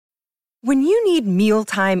When you need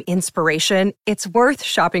mealtime inspiration, it's worth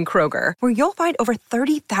shopping Kroger, where you'll find over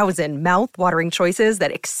 30,000 mouth-watering choices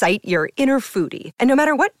that excite your inner foodie. And no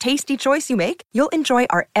matter what tasty choice you make, you'll enjoy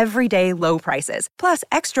our everyday low prices, plus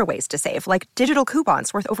extra ways to save, like digital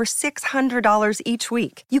coupons worth over $600 each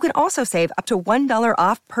week. You can also save up to $1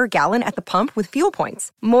 off per gallon at the pump with fuel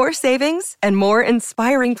points. More savings and more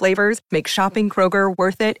inspiring flavors make shopping Kroger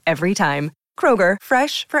worth it every time. Kroger,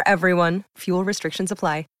 fresh for everyone. Fuel restrictions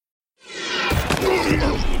apply.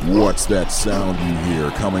 What's that sound you hear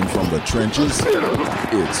coming from the trenches?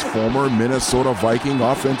 It's former Minnesota Viking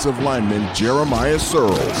offensive lineman Jeremiah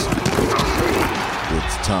Sirles.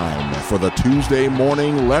 It's time for the Tuesday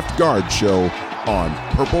morning left guard show on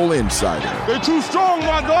Purple Insider. They're too strong,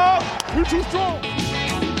 my dog. You're too strong.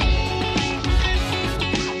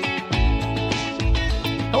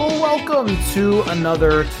 Hello, welcome to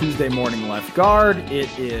another Tuesday morning left guard. It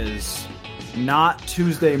is not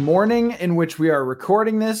Tuesday morning in which we are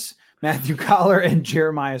recording this, Matthew Collar and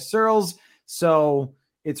Jeremiah Sirles. So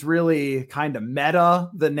it's really kind of meta,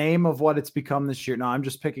 the name of what it's become this year. No, I'm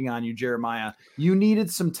just picking on you, Jeremiah. You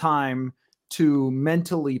needed some time to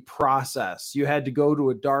mentally process. You had to go to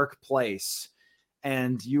a dark place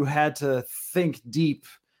and you had to think deep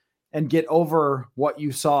and get over what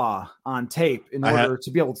you saw on tape in order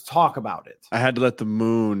to be able to talk about it. I had to let the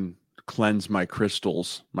moon cleanse my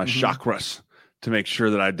crystals, my chakras, to make sure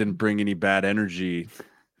that I didn't bring any bad energy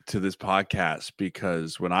to this podcast,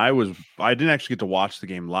 because when I didn't actually get to watch the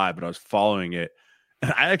game live, but I was following it,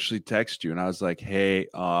 and I actually texted you and I was like, hey,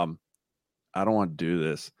 I don't want to do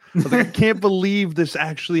this. I was like, I can't believe this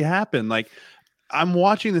actually happened. Like, I'm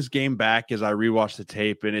watching this game back as I rewatch the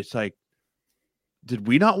tape, and it's like, did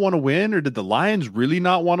we not want to win, or did the Lions really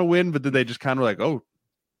not want to win? But did they just kind of like, oh,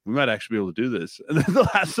 we might actually be able to do this? And then the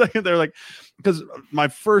last second, they're like, because my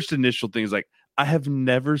first initial thing is like, I have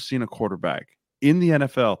never seen a quarterback in the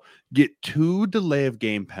NFL get 2 delay of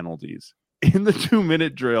game penalties in the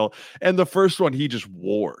 2-minute drill. And the first one, he just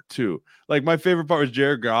wore too. Like, my favorite part was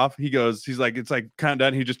Jared Goff. He's like, it's like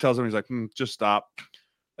countdown. He just tells him, he's like, just stop.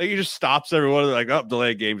 Like, he just stops everyone. They're like, oh,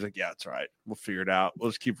 delay game. He's like, yeah, it's all right. We'll figure it out. We'll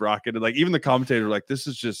just keep rocking. And like, even the commentator were like, this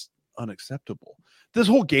is just unacceptable. This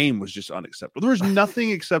whole game was just unacceptable. There was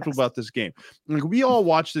nothing acceptable about this game. Like, we all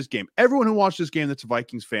watched this game. Everyone who watched this game that's a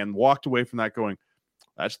Vikings fan walked away from that going,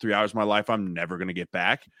 that's 3 hours of my life I'm never going to get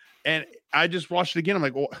back. And I just watched it again. I'm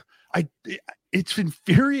like, well, it's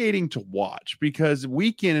infuriating to watch, because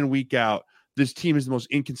week in and week out, this team is the most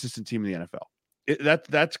inconsistent team in the NFL.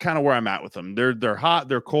 That's kind of where I'm at with them. They're hot,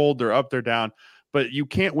 they're cold, they're up, they're down, but you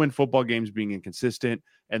can't win football games being inconsistent.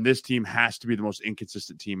 And this team has to be the most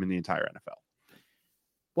inconsistent team in the entire NFL.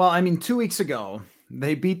 Well, I mean, 2 weeks ago,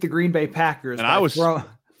 they beat the Green Bay Packers. And I was through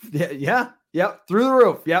the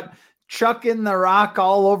roof. Yep. Chucking the rock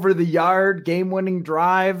all over the yard, game-winning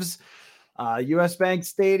drives, US Bank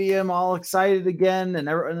Stadium, all excited again, and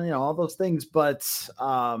all those things. But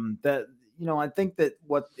I think that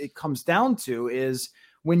what it comes down to is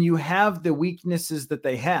when you have the weaknesses that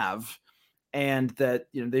they have, and that,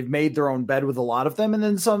 they've made their own bed with a lot of them. And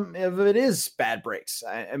then some of it is bad breaks.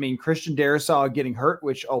 I mean, Christian Darrisaw getting hurt,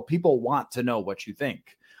 which, people want to know what you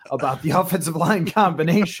think about the offensive line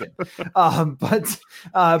combination. But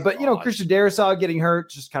Christian Darrisaw getting hurt,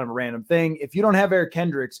 just kind of a random thing. If you don't have Eric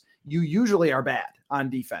Kendricks, you usually are bad on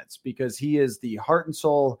defense, because he is the heart and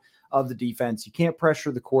soul of the defense. You can't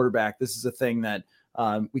pressure the quarterback. This is a thing that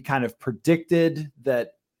we kind of predicted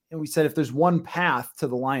that. And we said, if there's one path to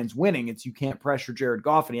the Lions winning, it's you can't pressure Jared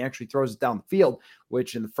Goff, and he actually throws it down the field,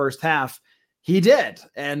 which in the first half he did.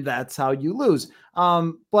 And that's how you lose.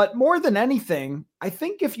 But more than anything, I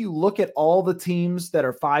think if you look at all the teams that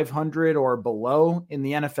are 500 or below in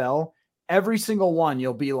the NFL, every single one,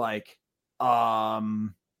 you'll be like,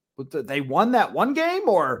 they won that one game,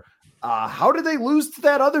 or how did they lose to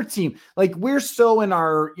that other team? Like, we're so in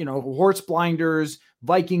our, horse blinders,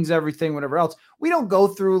 Vikings, everything, whatever else. We don't go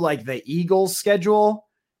through like the Eagles schedule.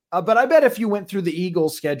 But I bet if you went through the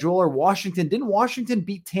Eagles schedule, or didn't Washington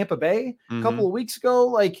beat Tampa Bay a couple of weeks ago?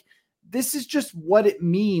 Like, this is just what it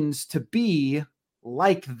means to be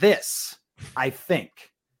like this, I think.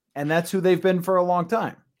 And that's who they've been for a long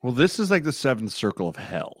time. Well, this is like the seventh circle of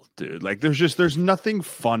hell, dude. Like, there's nothing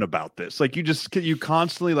fun about this. Like, you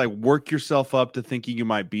constantly like work yourself up to thinking you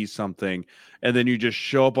might be something, and then you just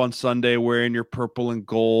show up on Sunday wearing your purple and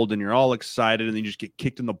gold, and you're all excited, and then you just get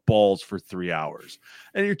kicked in the balls for 3 hours,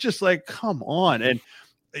 and you're just like, come on. And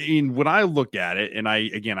I mean, when I look at it, and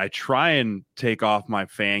I try and take off my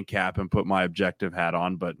fan cap and put my objective hat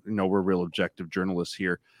on, but we're real objective journalists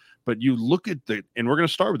here. But you look at and we're going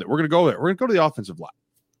to start with it. We're going to go there. We're going to go to the offensive line.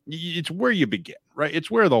 it's where you begin, right?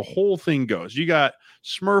 It's where the whole thing goes. You got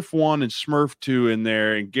Smurf 1 and Smurf 2 in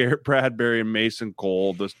there, and Garrett Bradbury and Mason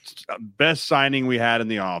Cole, the best signing we had in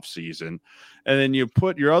the offseason. And then you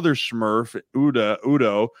put your other Smurf,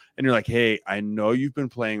 Udo, and you're like, hey, I know you've been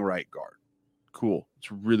playing right guard. Cool.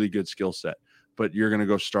 It's a really good skill set, but you're going to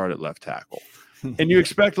go start at left tackle. And you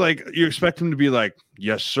expect him to be like,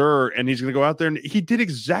 yes, sir. And he's going to go out there, and he did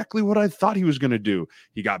exactly what I thought he was going to do.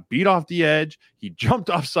 He got beat off the edge. He jumped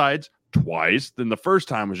off sides twice. Then the first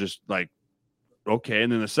time was just like, okay.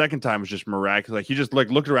 And then the second time was just miraculous. Like he just like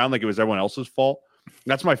looked around like it was everyone else's fault.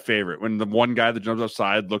 That's my favorite. When the one guy that jumps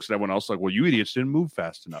outside looks at everyone else like, well, you idiots didn't move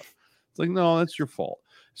fast enough. It's like, no, that's your fault.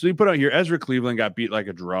 So you put out here, Ezra Cleveland got beat like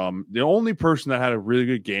a drum. The only person that had a really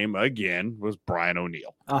good game again was Brian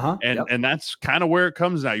O'Neill. And that's kind of where it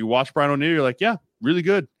comes now. You watch Brian O'Neill, you're like, yeah, really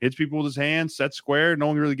good. Hits people with his hands, set square. No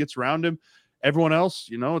one really gets around him. Everyone else,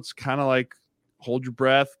 it's kind of like hold your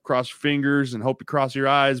breath, cross your fingers, and hope you cross your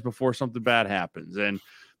eyes before something bad happens. And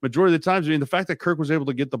majority of the times, the fact that Kirk was able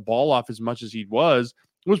to get the ball off as much as he was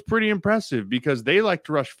pretty impressive because they like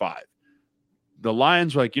to rush 5. The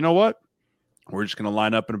Lions were like, you know what? We're just going to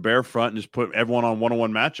line up in a bear front and just put everyone on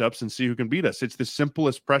one-on-one matchups and see who can beat us. It's the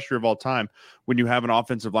simplest pressure of all time when you have an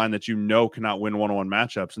offensive line that cannot win one-on-one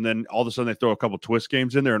matchups. And then all of a sudden they throw a couple twist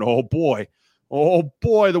games in there and oh boy,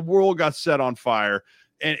 the world got set on fire.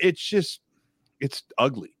 And it's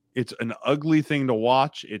ugly. It's an ugly thing to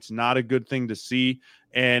watch. It's not a good thing to see.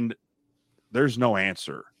 And there's no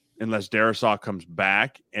answer unless Darrisaw comes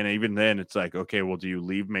back. And even then it's like, okay, well, do you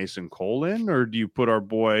leave Mason Cole in or do you put our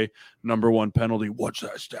boy number 1 penalty? What's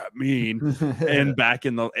that stat mean? And back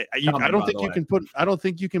in I don't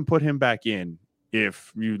think you can put him back in.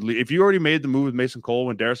 If you already made the move with Mason Cole,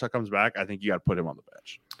 when Darrisaw comes back, I think you got to put him on the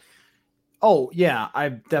bench. Oh, yeah, I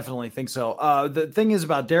definitely think so. The thing is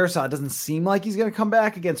about Darrisaw, it doesn't seem like he's going to come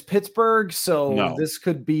back against Pittsburgh, so This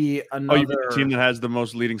could be another team that has the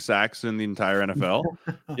most leading sacks in the entire NFL.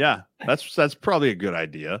 Yeah, that's probably a good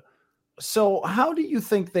idea. So how do you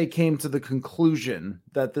think they came to the conclusion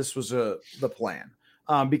that this was the plan?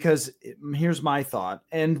 Because here's my thought,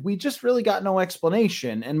 and we just really got no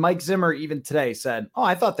explanation. And Mike Zimmer even today said, oh,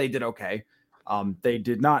 I thought they did okay. They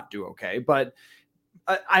did not do okay, but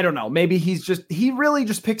I don't know. Maybe he really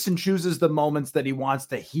just picks and chooses the moments that he wants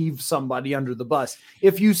to heave somebody under the bus.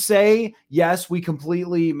 If you say, yes, we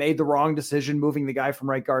completely made the wrong decision moving the guy from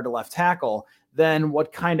right guard to left tackle, then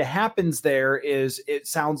what kind of happens there is it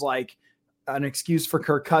sounds like an excuse for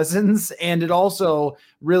Kirk Cousins. And it also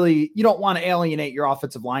really, you don't want to alienate your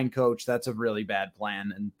offensive line coach. That's a really bad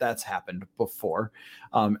plan. And that's happened before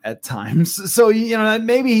at times. So,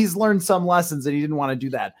 maybe he's learned some lessons and he didn't want to do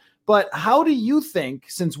that. But how do you think,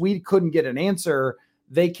 since we couldn't get an answer,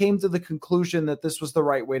 they came to the conclusion that this was the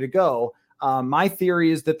right way to go? My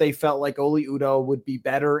theory is that they felt like Oli Udo would be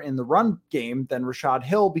better in the run game than Rashad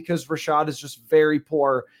Hill because Rashad is just very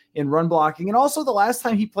poor in run blocking. And also the last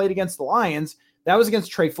time he played against the Lions, that was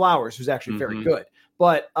against Trey Flowers, who's actually very good.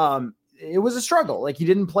 But it was a struggle. Like he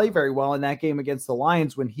didn't play very well in that game against the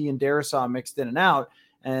Lions when he and Darrisaw mixed in and out.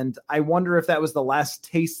 And I wonder if that was the last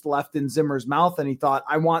taste left in Zimmer's mouth and he thought,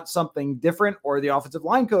 I want something different, or the offensive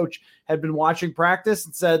line coach had been watching practice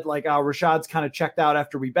and said, like, Rashad's kind of checked out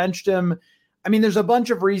after we benched him. I mean, there's a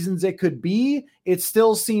bunch of reasons it could be. It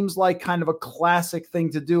still seems like kind of a classic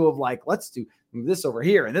thing to do of like, let's do this over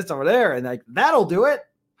here and this over there. And like, that'll do it.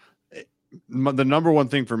 The number one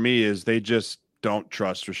thing for me is they just don't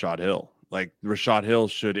trust Rashad Hill. Like Rashad Hill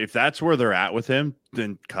should, if that's where they're at with him,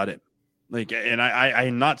 then cut him. Like, and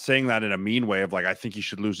I'm not saying that in a mean way of like, I think he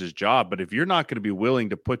should lose his job, but if you're not going to be willing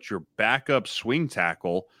to put your backup swing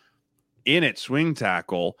tackle in at swing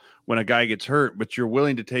tackle when a guy gets hurt, but you're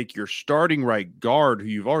willing to take your starting right guard who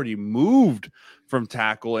you've already moved from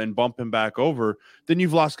tackle and bump him back over, then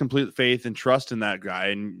you've lost complete faith and trust in that guy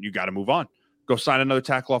and you got to move on. Go sign another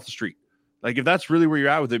tackle off the street. Like if that's really where you're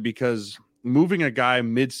at with it, because moving a guy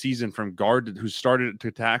mid-season from guard who started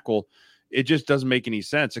to tackle, it just doesn't make any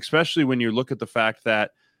sense, especially when you look at the fact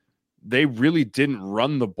that they really didn't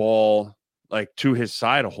run the ball like to his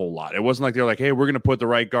side a whole lot. It wasn't like they're like, hey, we're going to put the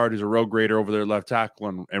right guard who's a road grader over there left tackle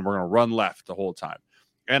and we're going to run left the whole time.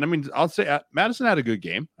 And I mean, I'll say Madison had a good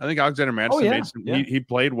game. I think Alexander Madison he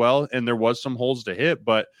played well and there was some holes to hit,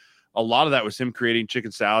 but a lot of that was him creating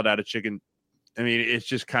chicken salad out of chicken. I mean, it's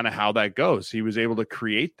just kind of how that goes. He was able to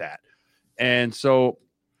create that. And so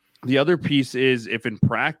the other piece is if in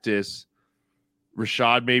practice,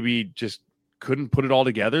 Rashad maybe just couldn't put it all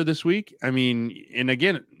together this week. I mean, and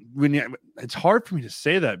again, it's hard for me to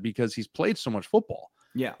say that because he's played so much football.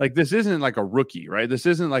 Yeah. Like this isn't like a rookie, right? This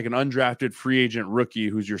isn't like an undrafted free agent rookie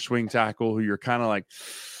who's your swing tackle, who you're kind of like,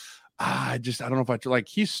 I don't know if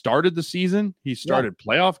he started the season. He started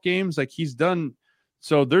playoff games. Like he's done.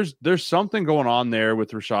 So there's something going on there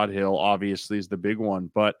with Rashad Hill, obviously is the big one.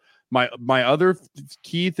 But my other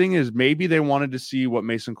key thing is maybe they wanted to see what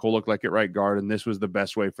Mason Cole looked like at right guard. And this was the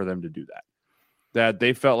best way for them to do that. That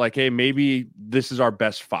they felt like, hey, maybe this is our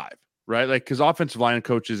best 5, right? Like, because offensive line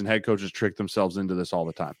coaches and head coaches trick themselves into this all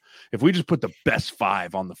the time. If we just put the best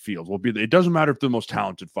 5 on the field, it doesn't matter if they're the most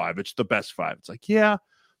talented 5, it's the best 5. It's like, yeah,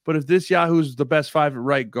 but if this Yahoo's the best 5 at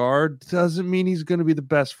right guard, doesn't mean he's going to be the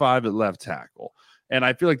best 5 at left tackle. And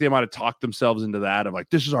I feel like they might have talked themselves into that of like,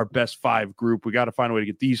 this is our best 5 group. We got to find a way to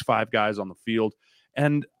get these 5 guys on the field.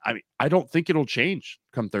 And I mean, I don't think it'll change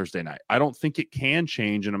come Thursday night. I don't think it can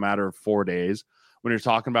change in a matter of 4 days. When you're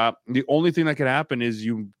talking about the only thing that could happen is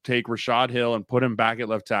you take Rashad Hill and put him back at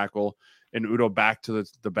left tackle and Udo back to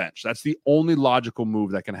the bench. That's the only logical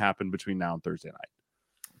move that can happen between now and Thursday night.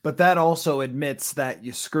 But that also admits that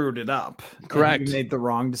you screwed it up. Correct. You made the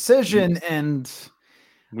wrong decision. And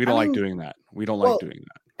we don't like doing that. We don't like doing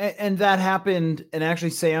that. And that happened. And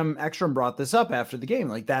actually, Sam Ekstrom brought this up after the game.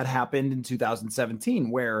 Like that happened in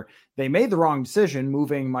 2017, where they made the wrong decision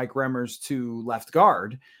moving Mike Remmers to left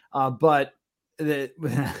guard. But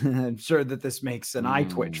I'm sure that this makes an eye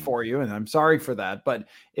twitch for you, and I'm sorry for that, but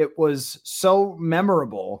it was so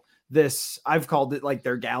memorable. I've called it like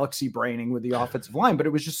their galaxy braining with the offensive line, but it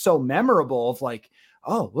was just so memorable of like,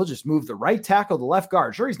 oh, we'll just move the right tackle to left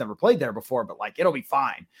guard. Sure, he's never played there before, but like, it'll be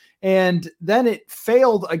fine. And then it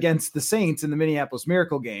failed against the Saints in the Minneapolis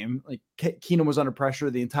Miracle game. Like Keenum was under pressure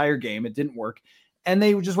the entire game. It didn't work. And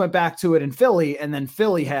they just went back to it in Philly. And then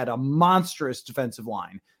Philly had a monstrous defensive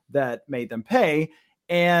line that made them pay.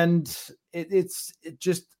 And it's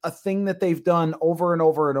just a thing that they've done over and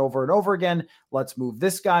over and over and over again. Let's move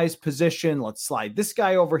this guy's position. Let's slide this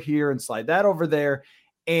guy over here and slide that over there.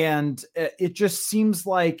 And it just seems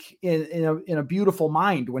like in a beautiful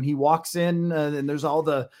mind when he walks in and there's all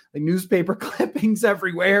the newspaper clippings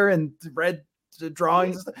everywhere and red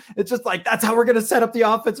drawings. It's just like, that's how we're going to set up the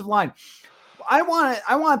offensive line. I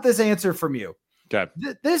want this answer from you. Okay.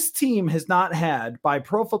 This team has not had, by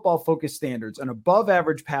Pro Football Focus standards, an above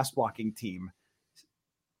average pass blocking team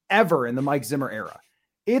ever in the Mike Zimmer era.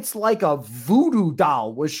 It's like a voodoo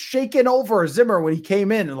doll was shaken over Zimmer when he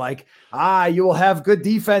came in and like, you will have good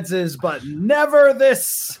defenses, but never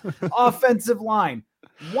this offensive line.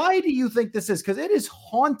 Why do you think this is? Because it has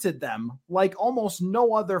haunted them like almost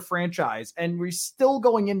no other franchise. And we're still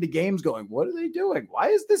going into games going, what are they doing? Why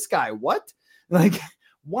is this guy? What? Like,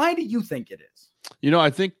 why do you think it is? I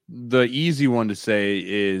think the easy one to say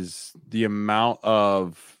is the amount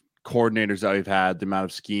of coordinators that we've had, the amount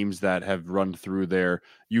of schemes that have run through there.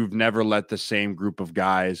 You've never let the same group of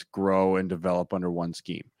guys grow and develop under one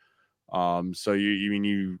scheme. So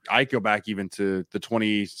I go back even to the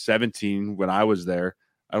 2017 when I was there.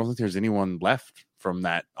 I don't think there's anyone left from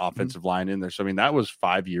that offensive line in there. So, that was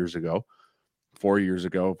 4 years ago,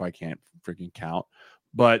 if I can't freaking count.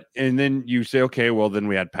 But, and then you say, okay, well, then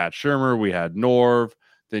we had Pat Shurmur, we had Norv,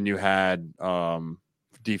 then you had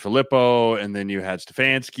DiFilippo, and then you had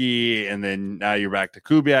Stefanski, and then now you're back to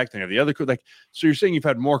Kubiak, then you have the other, so you're saying you've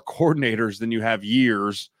had more coordinators than you have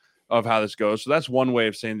years of how this goes. So that's one way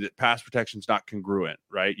of saying that pass protection is not congruent,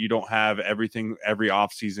 right? You don't have everything every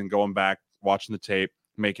offseason going back, watching the tape,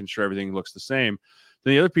 making sure everything looks the same.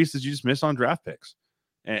 Then the other piece is you just miss on draft picks.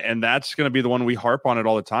 And that's going to be the one we harp on it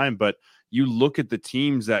all the time. But you look at the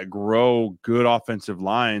teams that grow good offensive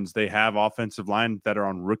lines, they have offensive lines that are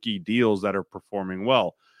on rookie deals that are performing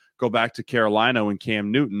well. Go back to Carolina when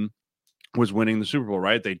Cam Newton was winning the Super Bowl,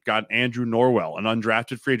 right? They got Andrew Norwell, an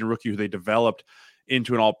undrafted free agent rookie who they developed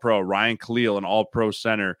into an all-pro. Ryan Khalil, an all-pro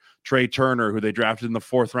center. Trey Turner, who they drafted in the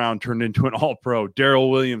 4th round, turned into an all-pro. Darrell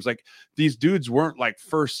Williams. Like, these dudes weren't like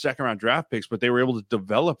first, second-round draft picks, but they were able to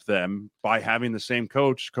develop them by having the same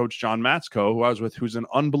coach, Coach John Matsko, who I was with, who's an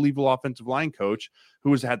unbelievable offensive line coach,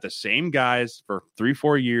 who has had the same guys for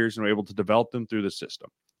 3-4 years and were able to develop them through the system.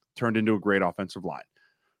 Turned into a great offensive line,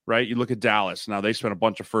 right? You look at Dallas. Now, they spent a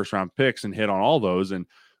bunch of first-round picks and hit on all those, and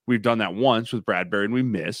we've done that once with Bradbury, and we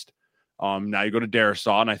missed. Now you go to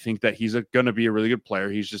Darisaw, and I think that he's going to be a really good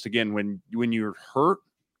player. He's just, again, when you're hurt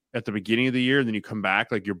at the beginning of the year, then you come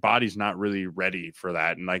back, like your body's not really ready for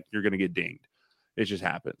that, and like you're going to get dinged. It just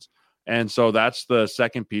happens. And so that's the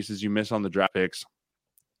second piece is you miss on the draft picks.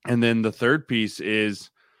 And then the third piece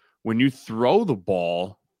is when you throw the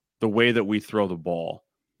ball the way that we throw the ball,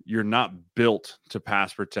 you're not built to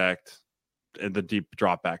pass protect the deep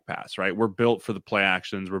drop back pass, right? We're built for the play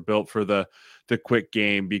actions. We're built for the quick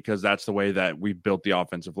game because that's the way that we built the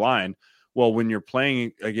offensive line. Well, when you're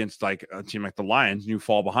playing against like a team like the Lions and you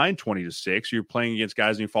fall behind 20-6, you're playing against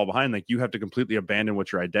guys and you fall behind, like you have to completely abandon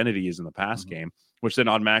what your identity is in the pass game, which then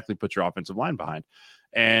automatically puts your offensive line behind.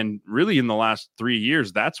 And really in the last 3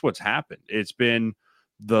 years, that's what's happened. It's been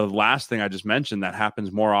the last thing I just mentioned that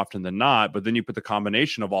happens more often than not, but then you put the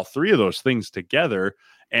combination of all three of those things together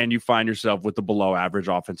and you find yourself with the below average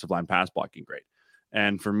offensive line pass blocking grade.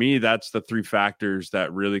 And for me, that's the three factors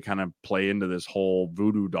that really kind of play into this whole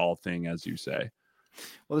voodoo doll thing, as you say.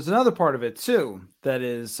 Well, there's another part of it too. That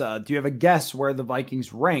is, do you have a guess where the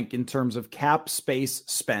Vikings rank in terms of cap space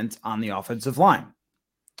spent on the offensive line?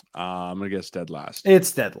 I'm going to guess dead last.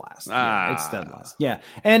 It's dead last. Yeah, it's dead last. Yeah.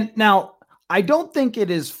 And now I don't think it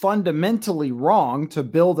is fundamentally wrong to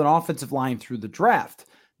build an offensive line through the draft.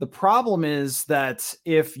 The problem is that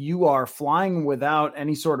if you are flying without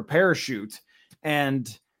any sort of parachute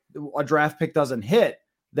and a draft pick doesn't hit,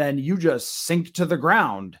 then you just sink to the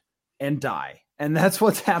ground and die. And that's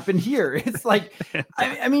what's happened here. It's like,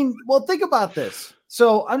 I mean, well, think about this.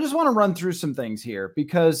 So I just want to run through some things here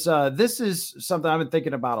because this is something I've been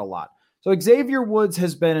thinking about a lot. So Xavier Woods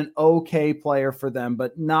has been an okay player for them,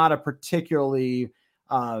 but not a particularly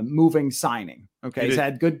moving signing. Okay. He's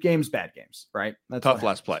had good games, bad games, right? That's tough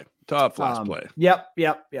last play. Tough last play. Yep.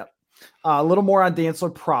 A little more on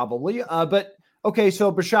Dantzler probably, but okay.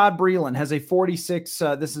 So Bashaud Breeland has a 46.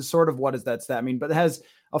 This is sort of what does that stat mean, but it has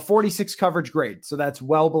a 46 coverage grade. So that's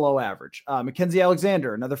well below average. Mackenzie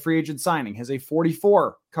Alexander, another free agent signing, has a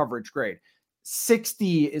 44 coverage grade.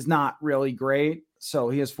 60 is not really great. So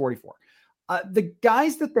he has 44. The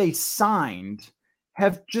guys that they signed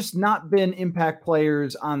have just not been impact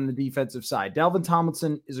players on the defensive side. Dalvin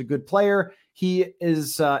Tomlinson is a good player. He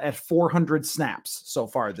is at 400 snaps so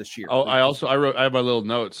far this year. Oh, I have my little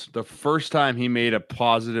notes. The first time he made a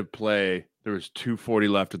positive play, there was 2:40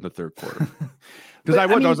 left in the third quarter. Because I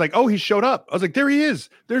was like, oh, he showed up. I was like, there he is.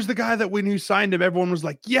 There's the guy that when you signed him, everyone was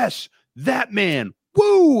like, yes, that man.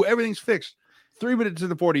 Woo, everything's fixed. 3 minutes to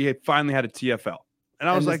the 40, he finally had a TFL. And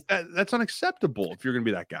I was like, that's unacceptable if you're going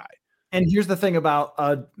to be that guy. And here's the thing about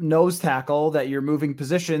a nose tackle that you're moving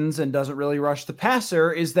positions and doesn't really rush the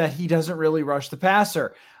passer is that he doesn't really rush the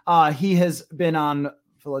passer. He has been on,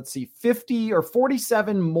 let's see, 50 or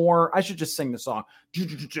 47 more. I should just sing the song. What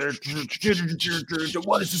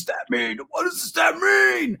does this stat mean? What does this stat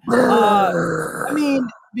mean? I mean,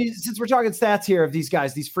 since we're talking stats here of these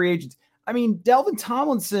guys, these free agents, I mean, Dalvin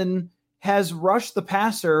Tomlinson has rushed the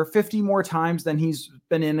passer 50 more times than he's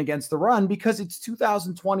been in against the run because it's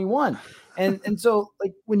 2021. And so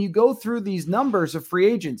like when you go through these numbers of free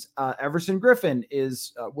agents, Everson Griffin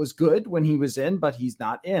was good when he was in, but he's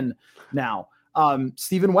not in now.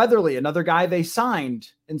 Stephen Weatherly, another guy they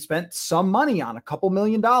signed and spent some money on, $2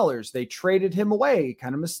 million. They traded him away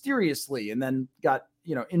kind of mysteriously and then got,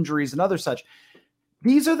 injuries and other such.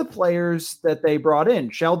 These are the players that they brought in.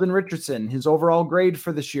 Sheldon Richardson, his overall grade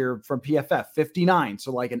for this year from PFF, 59.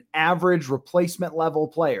 So like an average replacement level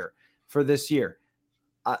player for this year.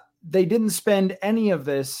 They didn't spend any of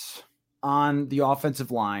this on the offensive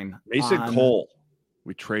line. Mason Cole,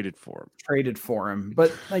 we traded for him.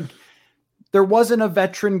 But like there wasn't a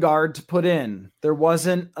veteran guard to put in. There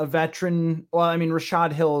wasn't a veteran. Well, I mean,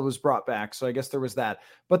 Rashad Hill was brought back. So I guess there was that.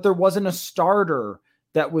 But there wasn't a starter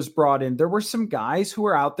that was brought in. There were some guys who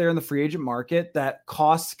were out there in the free agent market that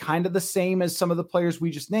cost kind of the same as some of the players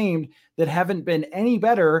we just named that haven't been any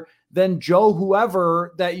better than Joe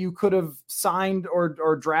whoever that you could have signed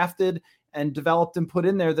or drafted and developed and put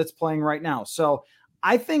in there that's playing right now. So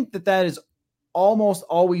I think that has almost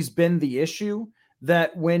always been the issue,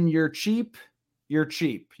 that when you're cheap, you're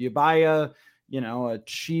cheap. You buy a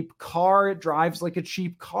cheap car, it drives like a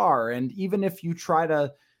cheap car. And even if you try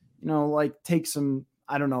to, take some,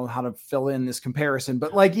 I don't know how to fill in this comparison,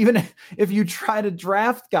 but like, even if you try to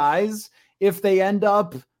draft guys, if they end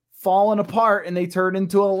up falling apart and they turn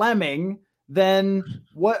into a lemming, then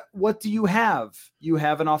what do you have? You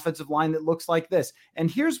have an offensive line that looks like this.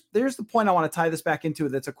 And here's the point I want to tie this back into.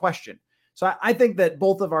 That's a question. So I think that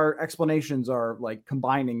both of our explanations are like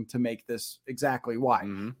combining to make this exactly why.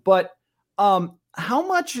 Mm-hmm. But how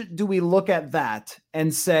much do we look at that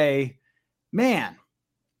and say, man,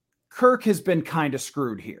 Kirk has been kind of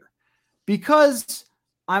screwed here? Because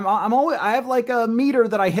I'm always, I have like a meter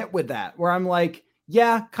that I hit with that where I'm like,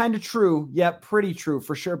 yeah, kind of true. Yeah, pretty true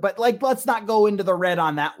for sure. But like, let's not go into the red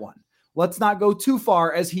on that one. Let's not go too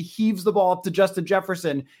far as he heaves the ball up to Justin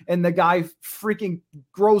Jefferson and the guy freaking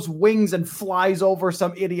grows wings and flies over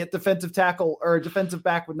some idiot defensive tackle or defensive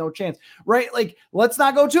back with no chance, right? Like, let's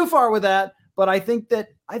not go too far with that. But I think that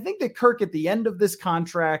Kirk at the end of this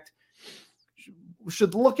contract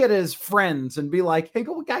should look at his friends and be like, hey,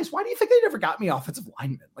 guys, why do you think they never got me offensive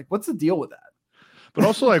lineman? Like, what's the deal with that? But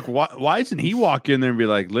also, like, why doesn't he walk in there and be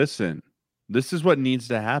like, listen, this is what needs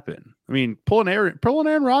to happen? I mean, pulling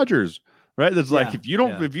Aaron Rodgers, right? That's like, if you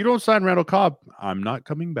don't sign Randall Cobb, I'm not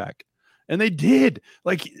coming back. And they did.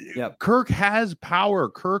 Like, Kirk has power.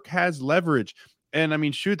 Kirk has leverage. And I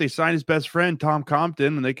mean, shoot, they signed his best friend, Tom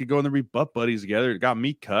Compton, and they could go in there and be butt buddies together. It got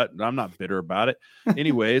me cut. I'm not bitter about it.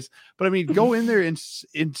 Anyways, but I mean, go in there and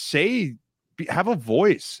say, have a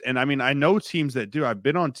voice. And I mean, I know teams that do. I've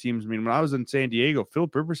been on teams. I mean, when I was in San Diego,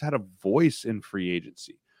 Philip Rivers had a voice in free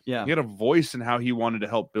agency. Yeah. He had a voice in how he wanted to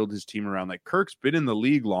help build his team around. Like, Kirk's been in the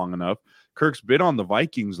league long enough. Kirk's been on the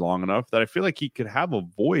Vikings long enough that I feel like he could have a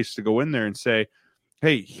voice to go in there and say,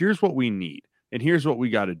 hey, here's what we need. And here's what we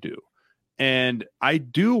got to do. And I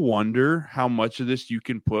do wonder how much of this you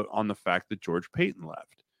can put on the fact that George Paton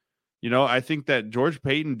left. You know, I think that George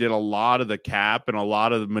Paton did a lot of the cap and a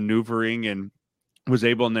lot of the maneuvering and was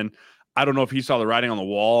able, and then I don't know if he saw the writing on the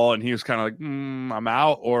wall and he was kind of like, I'm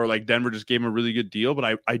out, or like Denver just gave him a really good deal.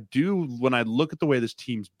 But I do, when I look at the way this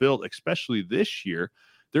team's built, especially this year,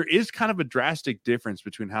 there is kind of a drastic difference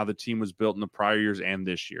between how the team was built in the prior years and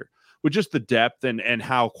this year, with just the depth and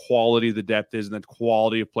how quality the depth is and the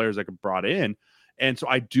quality of players that get brought in. And so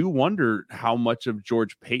I do wonder how much of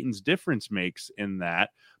George Paton's difference makes in that.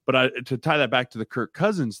 But to tie that back to the Kirk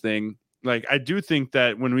Cousins thing, like, I do think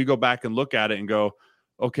that when we go back and look at it and go,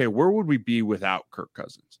 okay, where would we be without Kirk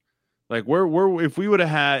Cousins? Like, where if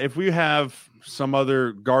we have some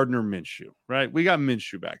other Gardner Minshew, right? We got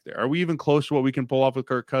Minshew back there. Are we even close to what we can pull off with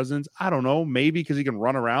Kirk Cousins? I don't know, maybe because he can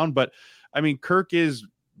run around. But I mean, Kirk is,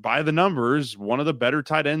 by the numbers, one of the better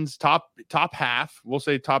tight ends, top half, we'll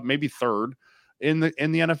say top, maybe third in the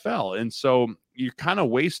NFL. And so you're kind of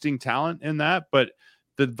wasting talent in that, but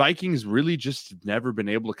the Vikings really just never been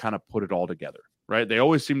able to kind of put it all together, right? They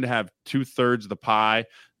always seem to have 2/3 of the pie,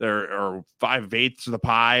 or 5/8 of the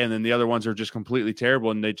pie, and then the other ones are just completely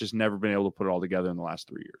terrible, and they just never been able to put it all together in the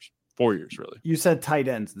last 4 years, really. You said tight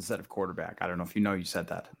ends instead of quarterback. I don't know if you said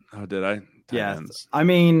that. Oh, did I? Tight ends. I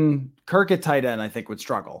mean, Kirk at tight end, I think, would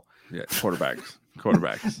struggle. Yeah,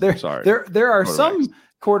 quarterbacks. Sorry. There are some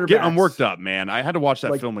quarterbacks. I'm worked up, man. I had to watch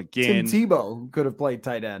that film again. Tim Tebow could have played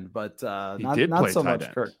tight end, but not so much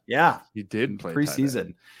end. Kirk. Yeah, he did play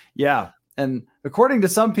preseason. Yeah, and according to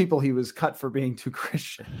some people, he was cut for being too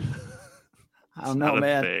Christian. I don't know,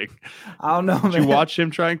 man. I don't know, man. Did you watch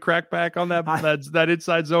him try and crack back on that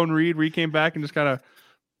inside zone read where he came back and just kind of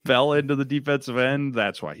fell into the defensive end?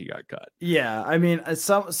 That's why he got cut. Yeah, I mean,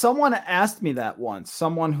 someone asked me that once,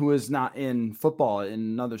 someone who is not in football, in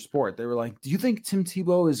another sport. They were like, do you think Tim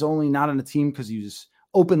Tebow is only not on a team because he's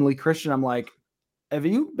openly Christian? I'm like, have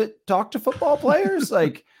you talked to football players?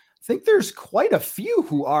 Like, I think there's quite a few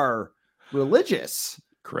who are religious.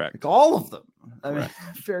 Correct. Like, all of them. I mean,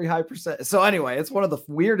 very high percent. So anyway, it's one of the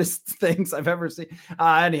weirdest things I've ever seen.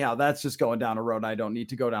 Anyhow, that's just going down a road I don't need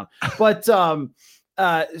to go down. But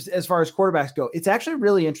as far as quarterbacks go, it's actually a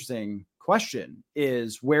really interesting question,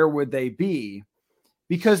 is where would they be?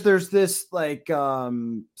 Because there's this like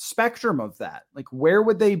spectrum of that. Like, where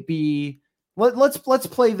would they be? Let's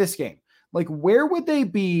play this game. Like, where would they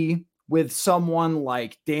be with someone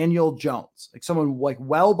like Daniel Jones, like someone like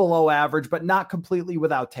well below average, but not completely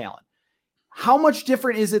without talent? How much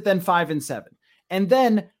different is it than 5 and 7? And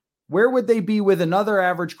then where would they be with another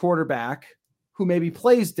average quarterback who maybe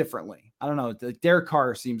plays differently? I don't know. Derek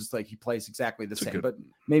Carr seems like he plays exactly the same, but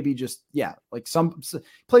maybe just, like some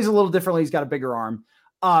plays a little differently. He's got a bigger arm.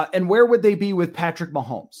 And where would they be with Patrick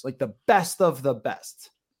Mahomes? Like the best of the best.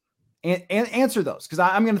 And answer those, because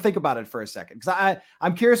I'm going to think about it for a second, because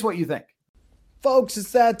I'm curious what you think. Folks,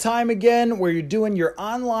 it's that time again where you're doing your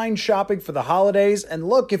online shopping for the holidays. And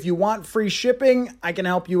look, if you want free shipping, I can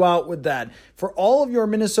help you out with that. For all of your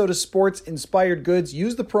Minnesota sports inspired goods,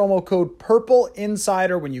 use the promo code Purple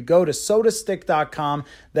Insider when you go to sotastick.com.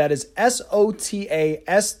 That is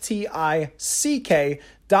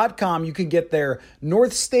SOTASTICK.com. You can get their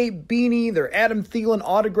North State beanie, their Adam Thielen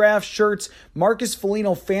autograph shirts, Marcus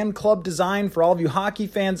Foligno fan club design for all of you hockey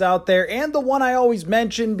fans out there, and the one I always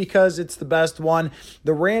mention because it's the best one,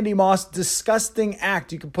 the Randy Moss Disgusting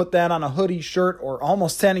Act. You can put that on a hoodie, shirt, or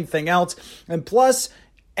almost anything else. And plus,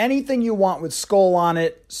 anything you want with Skull on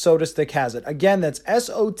it, SotaStick has it. Again, that's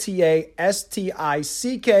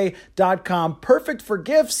SOTASTICK.com. Perfect for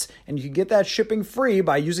gifts, and you can get that shipping free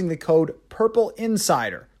by using the code Purple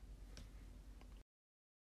Insider.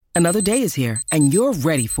 Another day is here, and you're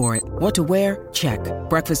ready for it. What to wear? Check.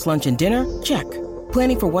 Breakfast, lunch, and dinner? Check.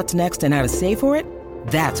 Planning for what's next and how to save for it?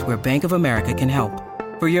 That's where Bank of America can help.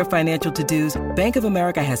 For your financial to-dos, Bank of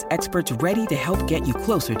America has experts ready to help get you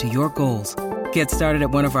closer to your goals. Get started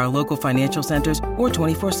at one of our local financial centers or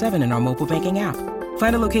 24/7 in our mobile banking app.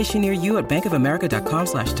 Find a location near you at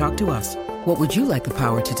bankofamerica.com/talktous. What would you like the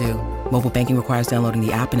power to do? Mobile banking requires downloading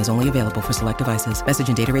the app and is only available for select devices. Message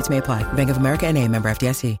and data rates may apply. Bank of America N.A., member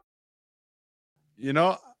FDIC. You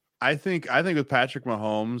know, I think with Patrick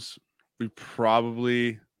Mahomes, we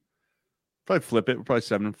probably flip it. We're probably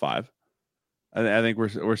 7-5. I think we're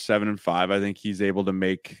 7-5. I think he's able to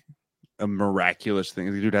make a miraculous thing.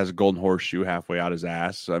 The dude has a golden horseshoe halfway out his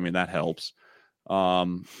ass. So, I mean, that helps.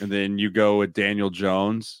 And then you go with Daniel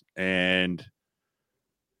Jones, and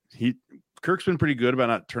Kirk's been pretty good about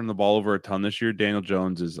not turning the ball over a ton this year. Daniel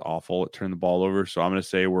Jones is awful at turning the ball over. So I'm going to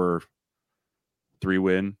say we're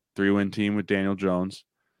 3-win team with Daniel Jones.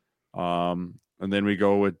 And then we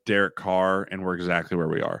go with Derek Carr, and we're exactly where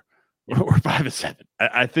we are. We're 5-7.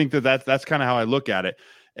 I think that's kind of how I look at it.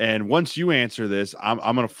 And once you answer this, I'm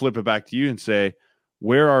going to flip it back to you and say,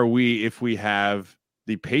 where are we if we have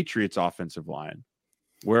the Patriots offensive line?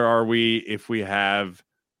 Where are we if we have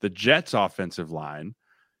the Jets offensive line?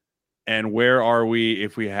 And where are we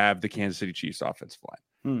if we have the Kansas City Chiefs offensive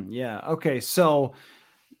line? Yeah. Okay. So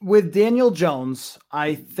with Daniel Jones,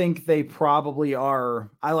 I think they probably are.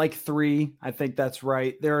 I like 3. I think that's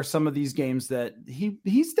right. There are some of these games that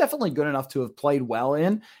he's definitely good enough to have played well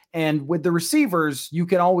in. And with the receivers, you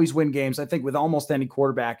can always win games, I think, with almost any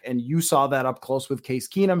quarterback. And you saw that up close with Case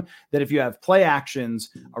Keenum, that if you have play actions,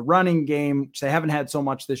 a running game, which they haven't had so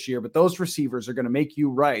much this year, but those receivers are going to make you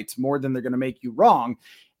right more than they're going to make you wrong.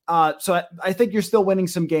 So I think you're still winning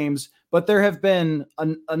some games, but there have been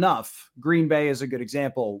enough. Green Bay is a good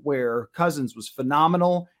example where Cousins was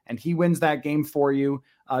phenomenal and he wins that game for you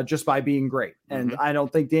just by being great. And I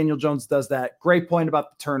don't think Daniel Jones does that. Great point about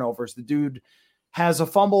the turnovers. The dude has a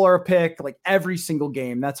fumble or a pick like every single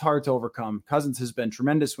game. That's hard to overcome. Cousins has been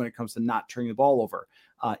tremendous when it comes to not turning the ball over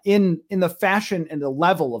in the fashion and the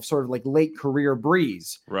level of sort of like late career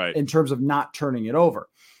Breeze, right? In terms of not turning it over.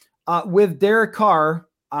 With Derek Carr,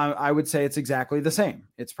 I would say it's exactly the same.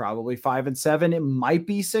 It's probably 5-7. It might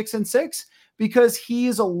be 6-6 because he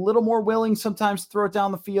is a little more willing sometimes to throw it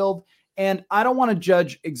down the field. And I don't want to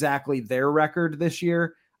judge exactly their record this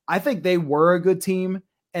year. I think they were a good team.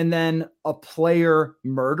 And then a player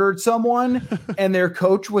murdered someone and their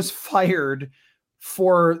coach was fired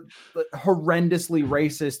for horrendously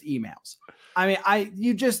racist emails. I mean,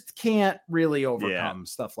 you just can't really overcome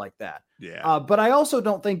stuff like that. Yeah. But I also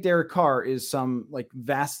don't think Derek Carr is some like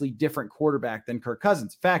vastly different quarterback than Kirk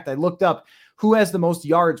Cousins. In fact, I looked up who has the most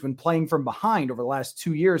yards when playing from behind over the last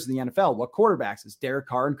 2 years in the NFL. What quarterbacks is Derek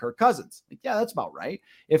Carr and Kirk Cousins? Like, yeah, that's about right.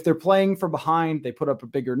 If they're playing from behind, they put up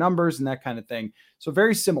bigger numbers and that kind of thing. So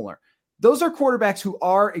very similar. Those are quarterbacks who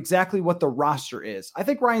are exactly what the roster is. I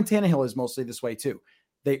think Ryan Tannehill is mostly this way too.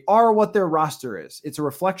 They are what their roster is. It's a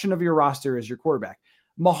reflection of your roster as your quarterback.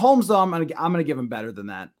 Mahomes, though, I'm gonna give him better than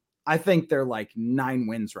that. I think they're like 9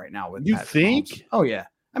 wins right now. With you Patrick think? Mahomes. Oh yeah.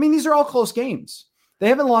 I mean, these are all close games. They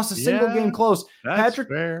haven't lost a single game close. That's Patrick,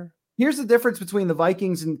 fair. Here's the difference between the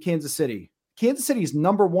Vikings and Kansas City. Kansas City is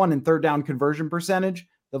number 1 in third down conversion percentage.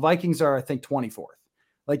 The Vikings are, I think, 24th.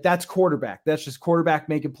 Like that's quarterback. That's just quarterback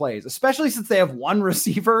making plays, especially since they have one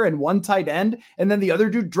receiver and one tight end, and then the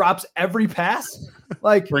other dude drops every pass.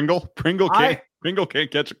 Like Pringle can't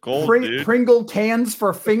catch a cold. Pringle cans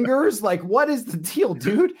for fingers. Like, what is the deal,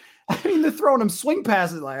 dude? I mean, they're throwing him swing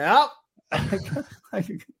passes like,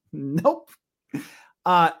 nope.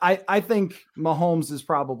 I think Mahomes is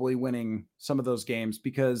probably winning some of those games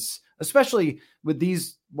because, especially with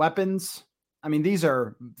these weapons, I mean, these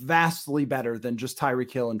are vastly better than just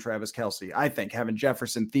Tyreek Hill and Travis Kelce. I think having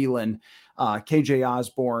Jefferson, Thielen, KJ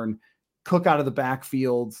Osborne, Cook out of the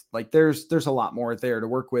backfield, like there's a lot more there to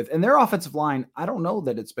work with. And their offensive line, I don't know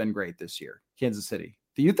that it's been great this year. Kansas City.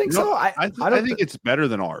 Do you think so? I think it's better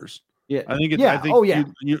than ours. Yeah. I think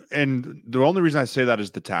and the only reason I say that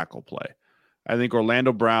is the tackle play. I think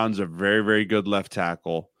Orlando Brown's a very, very good left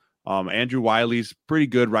tackle. Andrew Wiley's pretty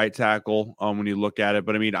good right tackle when you look at it.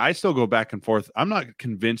 But I mean, I still go back and forth. I'm not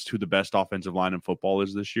convinced who the best offensive line in football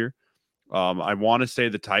is this year. I want to say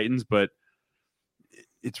the Titans, but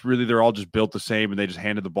it's really, they're all just built the same and they just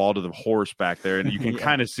handed the ball to the horse back there. And you can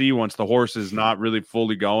kind of see once the horse is not really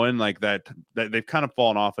fully going like that they've kind of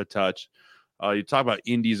fallen off a touch. You talk about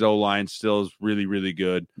Indy's O-line still is really, really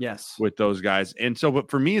good. Yes. With those guys. And so,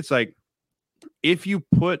 but for me, it's like, if you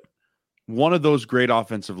put one of those great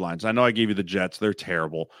offensive lines, I know I gave you the Jets, they're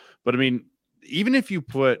terrible, but I mean, even if you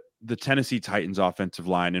put the Tennessee Titans offensive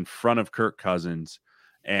line in front of Kirk Cousins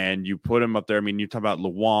and you put him up there, I mean, you talk about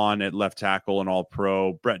Lewan at left tackle and all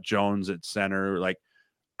pro, Brett Jones at center, like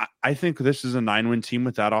I think this is a 9-win team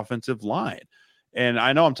with that offensive line. And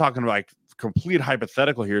I know I'm talking like complete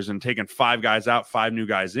hypothetical here and taking 5 guys out, 5 new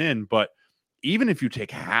guys in. But even if you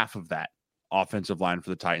take half of that offensive line for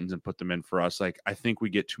the Titans and put them in for us, like I think we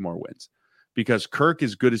get 2 more wins because Kirk,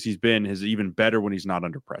 as good as he's been, is even better when he's not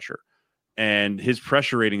under pressure. And his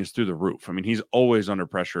pressure rating is through the roof. I mean, he's always under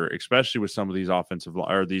pressure, especially with some of these offensive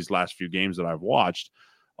or these last few games that I've watched.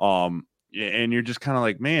 And you're just kind of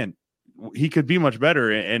like, man, he could be much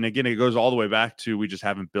better. And again, it goes all the way back to we just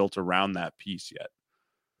haven't built around that piece yet.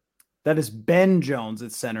 That is Ben Jones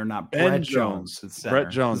at center, not Brett Jones at center.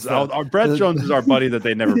 Brett Jones. Brett Jones is our buddy that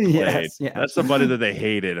they never played. Yes. That's the buddy that they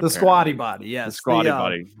hated. The apparently. squatty body. Yes. The squatty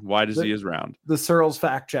buddy. Why does he is round? The Searles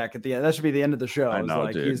fact check at the end. That should be the end of the show. I know,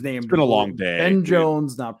 like dude. he's named. It's been a long day. Ben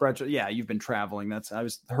Jones, not Brett Jones. Yeah, you've been traveling. I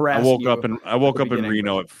was harassing I woke up in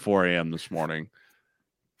Reno at 4 a.m. this morning.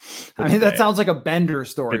 I mean, that sounds like a Bender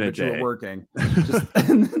story, but you were working. Just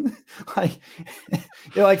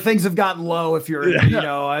like things have gotten low if you're,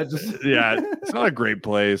 it's not a great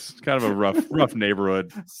place. It's kind of a rough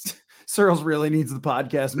neighborhood. Searles really needs the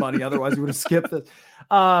podcast money. Otherwise he would have skipped it.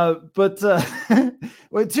 But to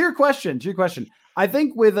your question, I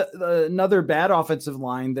think with another bad offensive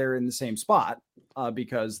line, they're in the same spot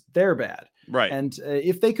because they're bad. Right. And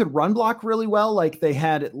if they could run block really well, like they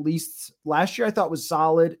had at least last year, I thought was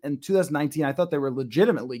solid. And 2019, I thought they were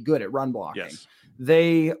legitimately good at run blocking. Yes.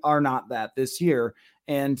 They are not that this year.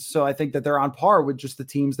 And so I think that they're on par with just the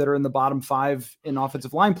teams that are in the bottom 5 in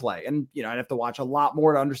offensive line play. And, I'd have to watch a lot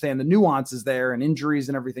more to understand the nuances there and injuries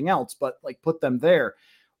and everything else, but like put them there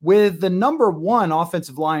with the number 1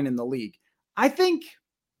 offensive line in the league. I think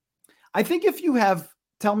if you have,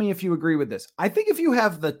 tell me if you agree with this. I think if you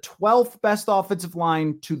have the 12th best offensive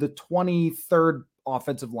line to the 23rd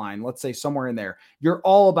offensive line, let's say somewhere in there, you're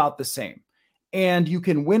all about the same. And you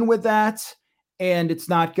can win with that. And it's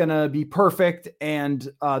not going to be perfect. And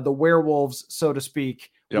the werewolves, so to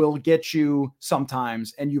speak, will get you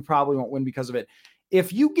sometimes. And you probably won't win because of it.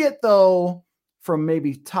 If you get, though, from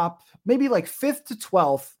maybe like 5th to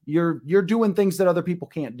 12th, you're doing things that other people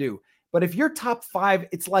can't do. But if you're top 5,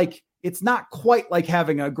 it's not quite like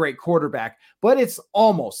having a great quarterback, but it's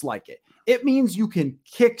almost like it. It means you can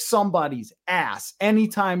kick somebody's ass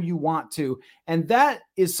anytime you want to. And that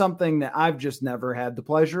is something that I've just never had the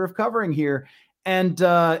pleasure of covering here. And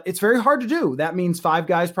it's very hard to do. That means 5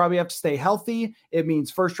 guys probably have to stay healthy. It means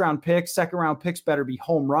first-round picks, second-round picks better be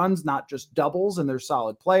home runs, not just doubles, and they're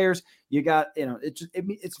solid players. You got,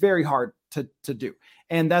 it's very hard to do.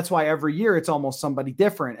 And that's why every year it's almost somebody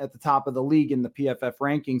different at the top of the league in the PFF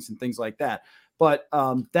rankings and things like that. But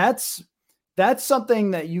that's something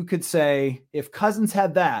that you could say, if Cousins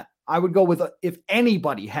had that, I would go with if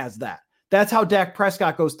anybody has that. That's how Dak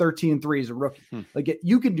Prescott goes 13-3 as a rookie. Like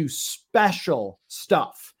you can do special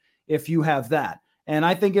stuff if you have that. And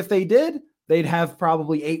I think if they did, they'd have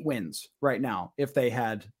probably 8 wins right now if they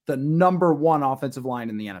had the number 1 offensive line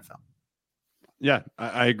in the NFL. Yeah,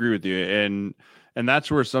 I agree with you. And that's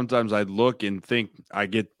where sometimes I look and think I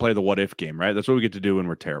play the what if game, right? That's what we get to do when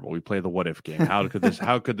we're terrible. We play the what if game. How could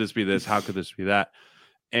this be this? How could this be that?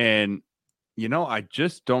 And, I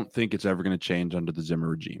just don't think it's ever going to change under the Zimmer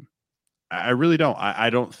regime. I really don't. I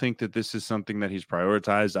don't think that this is something that he's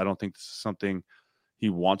prioritized. I don't think this is something he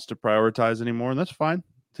wants to prioritize anymore. And that's fine.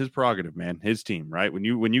 It's his prerogative, man. His team, right? When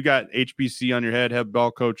you got HBC on your head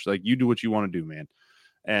ball coach, like you do what you want to do, man.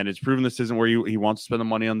 And it's proven this isn't where he wants to spend the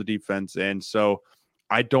money on the defense. And so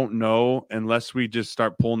I don't know, unless we just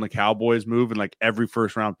start pulling the Cowboys move and like every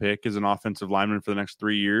first round pick is an offensive lineman for the next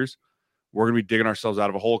 3 years, we're going to be digging ourselves out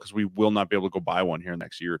of a hole because we will not be able to go buy one here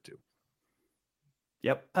next year or two.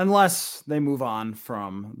 Yep. Unless they move on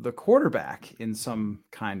from the quarterback in some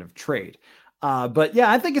kind of trade. But yeah,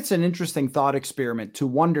 I think it's an interesting thought experiment to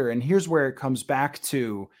wonder. And here's where it comes back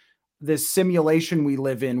to this simulation we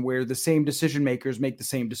live in where the same decision makers make the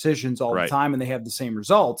same decisions all the time and they have the same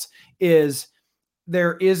results.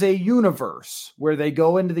 There is a universe where they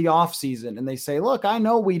go into the offseason and they say, look, I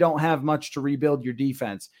know we don't have much to rebuild your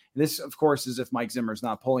defense. This, of course, is if Mike Zimmer's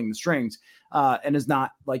not pulling the strings and is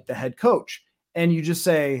not like the head coach. And you just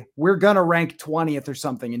say, we're going to rank 20th or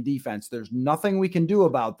something in defense. There's nothing we can do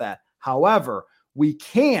about that. However, we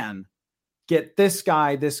can get this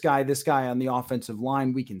guy on the offensive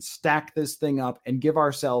line. We can stack this thing up and give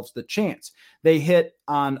ourselves the chance. They hit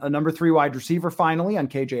on a number 3 wide receiver finally on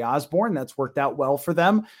KJ Osborne. That's worked out well for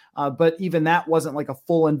them. But even that wasn't like a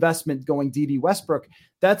full investment going DD Westbrook.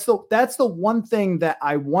 That's the one thing that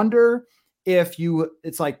I wonder if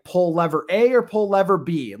it's like pull lever A or pull lever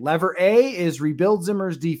B. Lever A is rebuild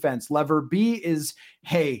Zimmer's defense. Lever B is,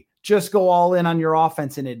 hey, just go all in on your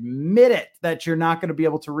offense and admit it that you're not going to be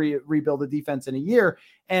able to rebuild a defense in a year.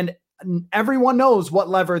 And everyone knows what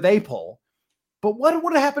lever they pull. But what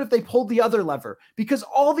would have happened if they pulled the other lever? Because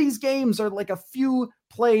all these games are like a few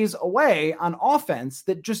plays away on offense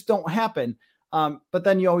that just don't happen. But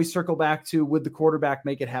then you always circle back to, would the quarterback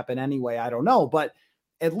make it happen anyway? I don't know. But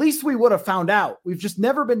at least we would have found out. We've just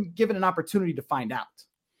never been given an opportunity to find out.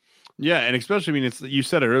 Yeah, and especially, I mean, you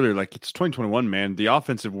said it earlier, like it's 2021, man. The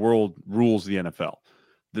offensive world rules the NFL.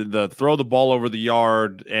 The throw the ball over the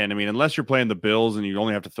yard, and I mean, unless you're playing the Bills and you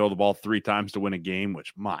only have to throw the ball 3 times to win a game,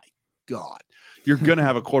 which, my God, you're going to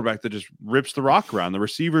have a quarterback that just rips the rock around. The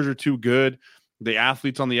receivers are too good. The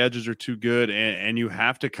athletes on the edges are too good, and you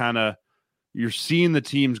have to kind of, you're seeing the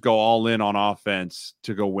teams go all in on offense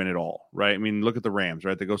to go win it all, right? I mean, look at the Rams,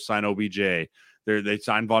 right? They go sign OBJ. They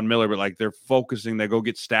sign Von Miller, but like they're focusing. They go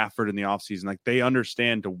get Stafford in the offseason. Like they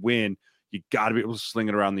understand to win, you got to be able to sling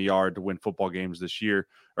it around the yard to win football games this year,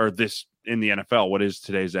 or this in the NFL, what is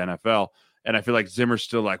today's NFL. And I feel like Zimmer's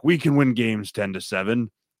still like, we can win games 10-7.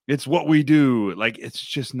 It's what we do. Like, it's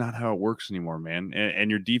just not how it works anymore, man. And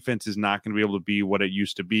your defense is not going to be able to be what it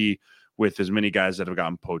used to be with as many guys that have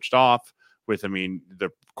gotten poached off. With, I mean, the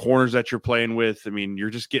corners that you're playing with, I mean, you're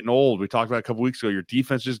just getting old. We talked about a couple weeks ago, your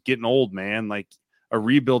defense is just getting old, man. Like a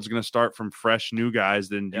rebuild's going to start from fresh new guys.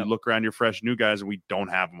 Then you look around your fresh new guys and we don't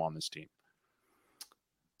have them on this team.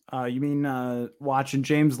 You mean watching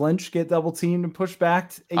James Lynch get double teamed and pushed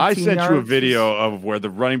back 18 I sent yards? you a video of where the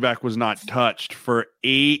running back was not touched for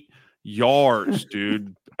 8 yards,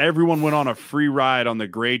 dude. Everyone went on a free ride on the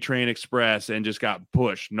Gray Train Express and just got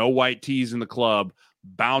pushed. No white tees in the club.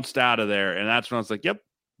 Bounced out of there, and that's when I was like, "Yep,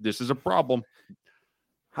 this is a problem."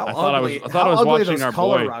 I thought I was watching our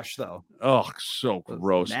color boy rush, though. Oh, so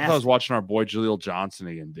gross! I thought I was watching our boy Jaleel Johnson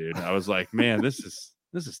again, dude. I was like, "Man, this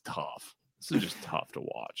is tough. This is just tough to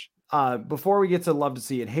watch." Before we get to love to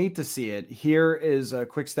see it, hate to see it, here is a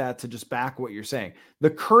quick stat to just back what you're saying. The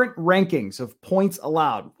current rankings of points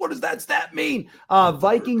allowed. What does that stat mean?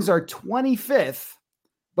 Vikings are 25th.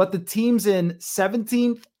 But the teams in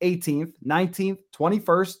 17th, 18th, 19th,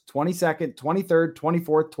 21st, 22nd, 23rd,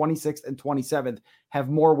 24th, 26th, and 27th have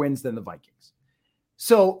more wins than the Vikings.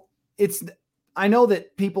 So I know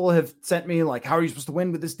that people have sent me like, how are you supposed to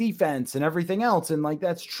win with this defense and everything else? And like,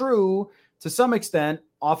 that's true to some extent.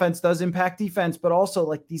 Offense does impact defense, but also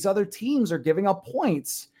like these other teams are giving up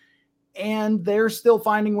points and they're still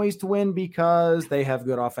finding ways to win because they have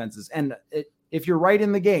good offenses. And if you're right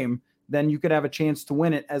in the game, then you could have a chance to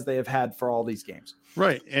win it as they have had for all these games.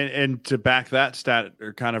 Right. And to back that stat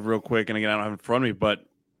kind of real quick, and again, I don't have it in front of me, but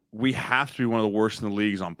we have to be one of the worst in the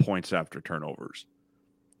leagues on points after turnovers.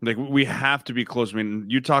 Like we have to be close. I mean,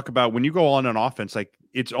 you talk about when you go on an offense, like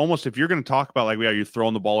it's almost, if you're going to talk about like, you're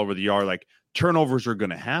throwing the ball over the yard, like turnovers are going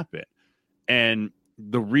to happen. And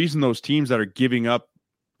the reason those teams that are giving up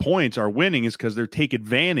points are winning is because they're take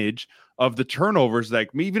advantage of the turnovers,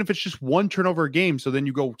 like even if it's just one turnover a game. So then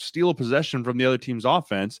you go steal a possession from the other team's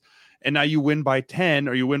offense, and now you win by 10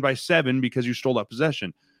 or you win by 7 because you stole that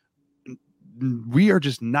possession. We are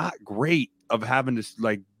just not great of having to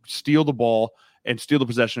like steal the ball and steal the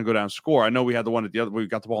possession and go down and score. I know we had the one at the other, we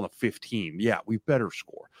got the ball on the 15. Yeah, we better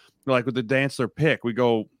score. Like with the Dantzler pick, we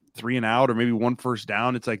go 3 and out or maybe 1 first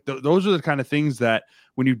down. It's like those are the kind of things that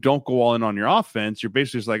when you don't go all in on your offense, you're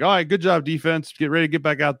basically just like, all right, good job defense. Get ready to get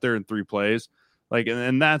back out there in 3 plays. Like,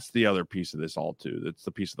 and that's the other piece of this all too. That's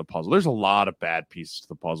the piece of the puzzle. There's a lot of bad pieces to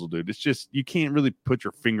the puzzle, dude. It's just, you can't really put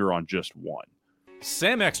your finger on just one.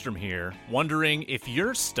 Sam Ekstrom here, wondering if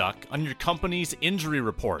you're stuck on your company's injury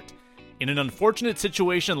report. In an unfortunate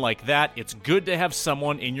situation like that, it's good to have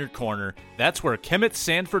someone in your corner. That's where Kemet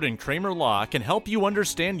Sanford and Kramer Law can help you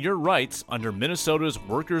understand your rights under Minnesota's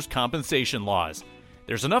workers' compensation laws.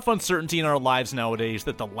 There's enough uncertainty in our lives nowadays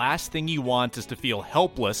that the last thing you want is to feel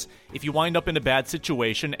helpless if you wind up in a bad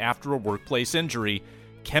situation after a workplace injury.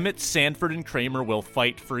 Kemet Sanford and Kramer will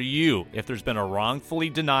fight for you if there's been a wrongfully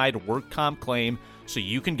denied work comp claim so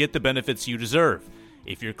you can get the benefits you deserve.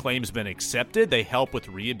 If your claim's been accepted, they help with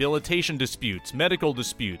rehabilitation disputes, medical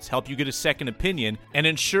disputes, help you get a second opinion, and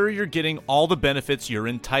ensure you're getting all the benefits you're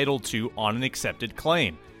entitled to on an accepted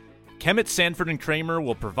claim. Kemet Sanford and Kramer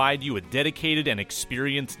will provide you with dedicated and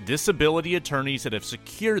experienced disability attorneys that have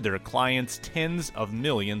secured their clients tens of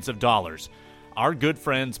millions of dollars. Our good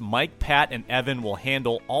friends Mike, Pat, and Evan will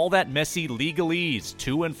handle all that messy legalese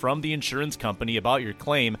to and from the insurance company about your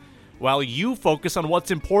claim while you focus on what's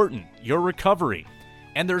important, your recovery.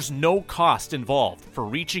 And there's no cost involved for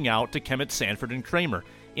reaching out to Kemet Sanford and Kramer.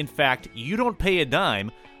 In fact, you don't pay a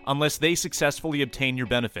dime unless they successfully obtain your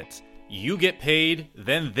benefits. You get paid,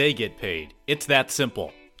 then they get paid. It's that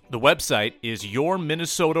simple. The website is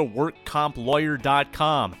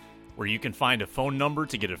yourminnesotaworkcomplawyer.com, where you can find a phone number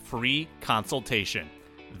to get a free consultation.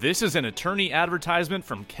 This is an attorney advertisement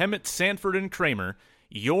from Kemet, Sanford & Kramer,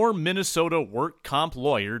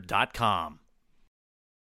 yourminnesotaworkcomplawyer.com.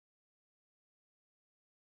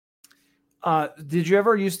 Did you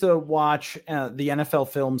ever used to watch the NFL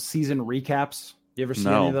film season recaps? You ever see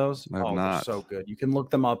any of those? I've not. They're so good. You can look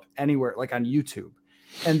them up anywhere, like on YouTube.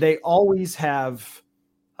 And they always have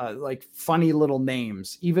like funny little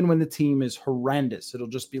names, even when the team is horrendous. It'll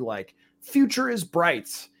just be like, future is bright.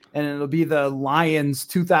 And it'll be the Lions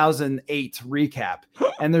 2008 recap.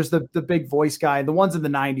 And there's the big voice guy. The ones in the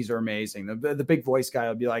 90s are amazing. The big voice guy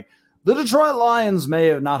will be like, the Detroit Lions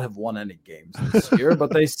may not have won any games this year,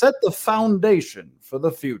 but they set the foundation for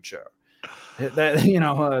the future.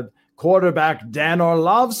 That, quarterback Dan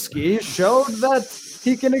Orlovsky showed that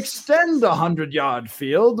he can extend a 100-yard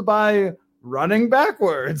field by running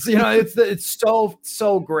backwards. It's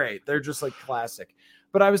so great. They're just like classic.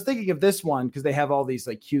 But I was thinking of this one because they have all these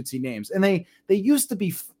like cutesy names, and they used to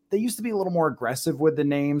be a little more aggressive with the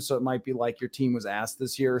names. So it might be like your team was asked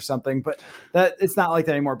this year or something, but that it's not like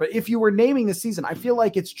that anymore. But if you were naming the season, I feel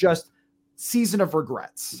like it's just season of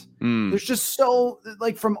regrets. There's just so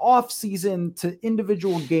like from off season to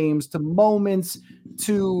individual games to moments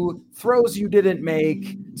to throws you didn't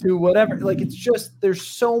make to whatever. Like it's just there's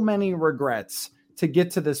so many regrets to get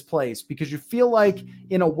to this place because you feel like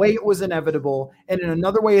in a way it was inevitable and in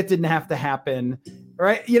another way it didn't have to happen.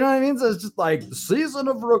 Right? You know what I mean? So it's just like the season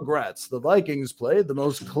of regrets. The Vikings played the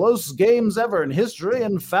most close games ever in history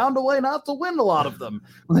and found a way not to win a lot of them.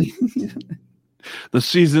 The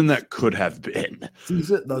season that could have been.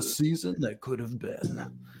 The season that could have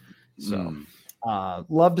been. So,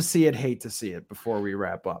 love to see it, hate to see it before we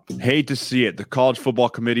wrap up. Hate to see it. The college football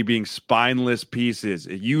committee being spineless pieces.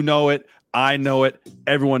 You know it. I know it.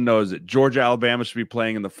 Everyone knows it. Georgia, Alabama should be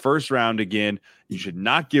playing in the first round again. You should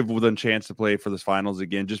not give them a chance to play for the finals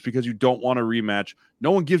again just because you don't want a rematch. No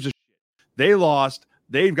one gives a shit. They lost.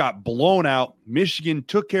 They got blown out. Michigan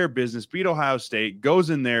took care of business, beat Ohio State, goes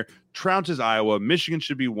in there, trounces Iowa. Michigan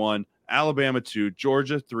should be 1, Alabama 2,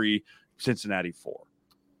 Georgia 3, Cincinnati 4.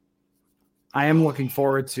 I am looking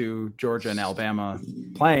forward to Georgia and Alabama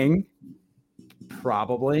playing,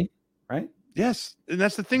 probably, right? Yes, and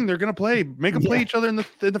that's the thing. They're going to play. Make them play each other in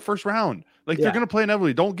the first round. Like they're going to play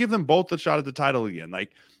inevitably. Don't give them both a shot at the title again.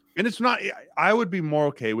 Like, and it's not. I would be more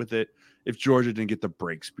okay with it if Georgia didn't get the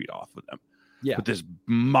brakes beat off of them. Yeah. But this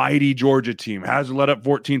mighty Georgia team hasn't let up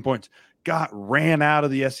 14 points. Got ran out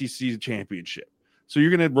of the SEC championship. So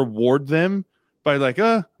you're going to reward them by like,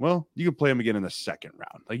 well, you can play them again in the second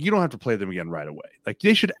round. Like you don't have to play them again right away. Like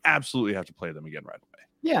they should absolutely have to play them again right away.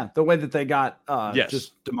 Yeah, the way that they got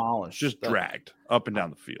just demolished. Just dragged up and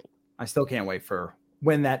down the field. I still can't wait for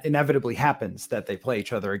when that inevitably happens that they play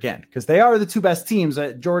each other again because they are the two best teams.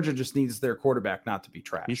 Georgia just needs their quarterback not to be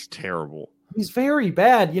trash. He's terrible. He's very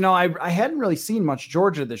bad. I hadn't really seen much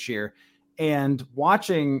Georgia this year, and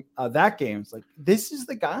watching that game, it's like, this is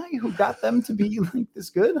the guy who got them to be like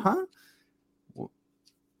this good, huh?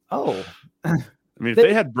 Oh. I mean, if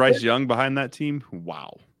they had Bryce Young behind that team,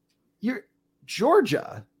 wow. You're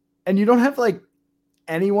Georgia, and you don't have like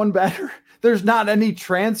anyone better. There's not any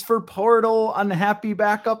transfer portal unhappy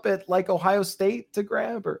backup at like Ohio State to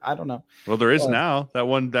grab, or I don't know. Well, there is now. That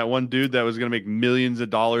one dude that was going to make millions of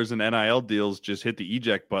dollars in NIL deals just hit the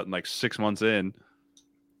eject button like 6 months in.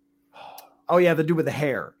 Oh yeah, the dude with the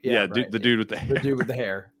hair. Yeah, right. The dude with the hair. The dude with the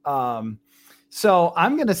hair. So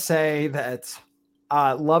I'm gonna say that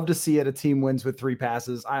love to see it. A team wins with 3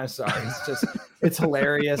 passes. I'm sorry. It's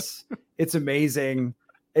hilarious. It's amazing.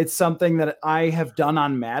 It's something that I have done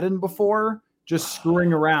on Madden before. Just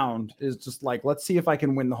screwing around is just like, let's see if I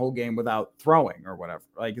can win the whole game without throwing or whatever.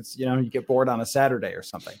 Like it's, you get bored on a Saturday or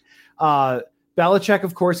something. Belichick,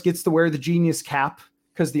 of course, gets to wear the genius cap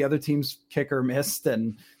because the other team's kicker missed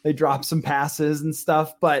and they drop some passes and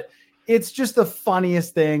stuff. But it's just the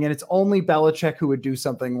funniest thing. And it's only Belichick who would do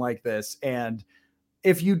something like this. And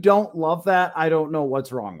if you don't love that, I don't know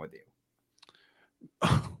what's wrong with you.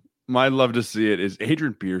 My love to see it is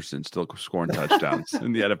Adrian Peterson still scoring touchdowns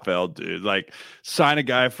in the NFL, dude. Like, sign a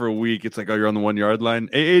guy for a week. It's like, oh, you're on the 1 yard line.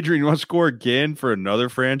 Hey, Adrian, you want to score again for another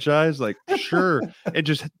franchise? Like, sure. And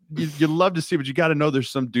just you love to see, but you got to know there's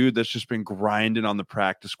some dude that's just been grinding on the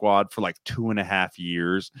practice squad for like 2.5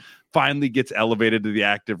 years. Finally gets elevated to the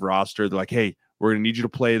active roster. They're like, hey, we're going to need you to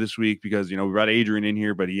play this week because, we've got Adrian in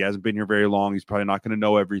here, but he hasn't been here very long. He's probably not going to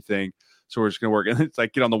know everything. So we're just going to work. And it's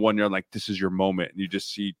like, get on the 1 yard, like, this is your moment. And you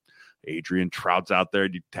just see Adrian Trout's out there,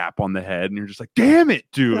 and you tap on the head, and you're just like, damn it,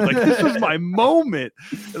 dude. Like, this was my moment.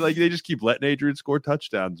 And, like, they just keep letting Adrian score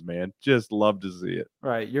touchdowns, man. Just love to see it.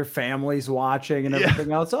 Right. Your family's watching and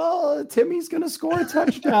everything else. Oh, Timmy's going to score a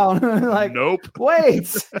touchdown. Like, nope.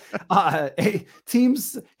 Wait.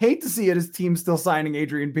 Teams hate to see it as teams still signing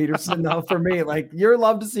Adrian Peterson, though, for me. Like, you're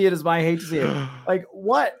love to see it as my hate to see it. Like,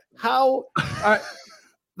 what? How?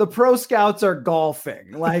 The pro scouts are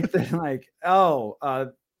golfing. Like, they're like,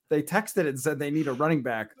 they texted and said they need a running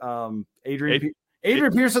back. Adrian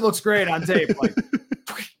Peterson looks great on tape. Like,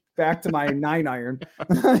 back to my 9-iron.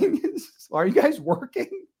 Are you guys working?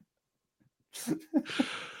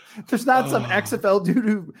 There's not some XFL dude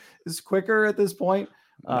who is quicker at this point.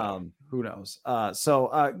 Who knows?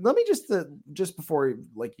 So let me just before,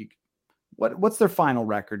 like, what's their final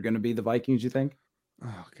record going to be? The Vikings, you think?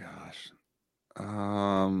 Oh gosh.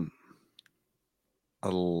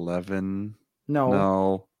 11.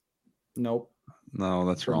 No. Nope. No,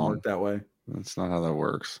 that's Doesn't wrong. work that way. That's not how that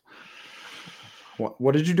works.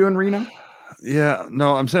 What did you do in Reno? Yeah,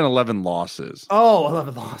 no, I'm saying 11 losses. Oh,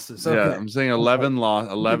 11 losses. Okay. Yeah, I'm saying 11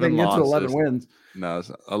 losses. 11 wins. No,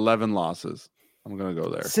 it's 11 losses. I'm going to go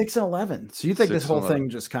there. 6-11. So you think this whole thing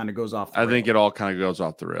just kind of goes off the rails? I think it all kind of goes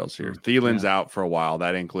off the rails here. Thielen's out for a while.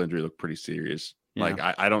 That ankle injury looked pretty serious. Yeah. Like,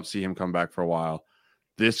 I don't see him come back for a while.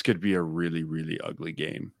 This could be a really, really ugly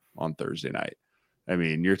game on Thursday night. I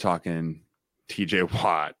mean, you're talking TJ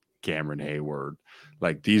Watt, Cameron Hayward.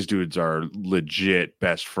 Like, these dudes are legit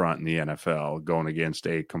best front in the NFL going against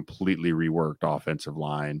a completely reworked offensive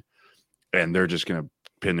line. And they're just going to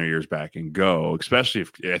pin their ears back and go, especially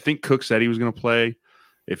if I think Cook said he was going to play.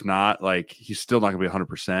 If not, like, he's still not going to be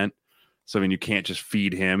 100%. So, I mean, you can't just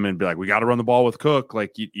feed him and be like, we got to run the ball with Cook.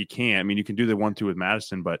 Like, you can't. I mean, you can do the 1-2 with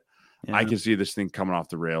Madison, but I can see this thing coming off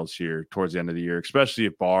the rails here towards the end of the year, especially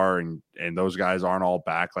if Barr and those guys aren't all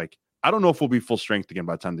back. Like, I don't know if we'll be full strength again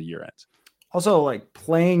by the time the year ends. Also, like,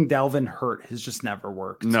 playing Dalvin hurt has just never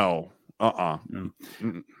worked. No.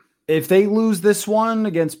 If they lose this one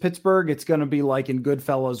against Pittsburgh, it's going to be like in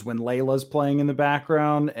Goodfellas when Layla's playing in the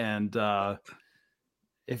background. And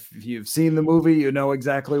if you've seen the movie, you know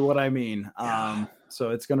exactly what I mean.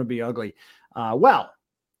 So it's going to be ugly. Well,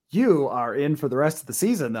 you are in for the rest of the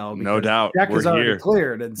season, though. No doubt. Jack is already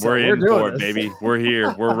cleared. And so we're in for it, this. baby. We're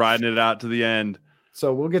here. We're riding it out to the end.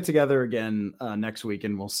 So we'll get together again next week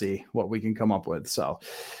and we'll see what we can come up with. So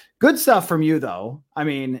good stuff from you, though. I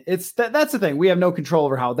mean, it's that's the thing. We have no control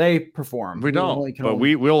over how they perform. We don't, but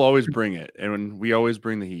we'll always bring it. And we always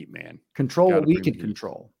bring the heat, man. Control what we can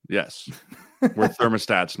control. Yes. We're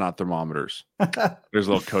thermostats, not thermometers. There's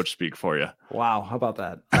a little coach speak for you. Wow. How about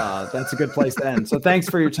that? That's a good place to end. So thanks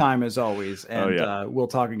for your time as always. And we'll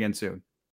talk again soon.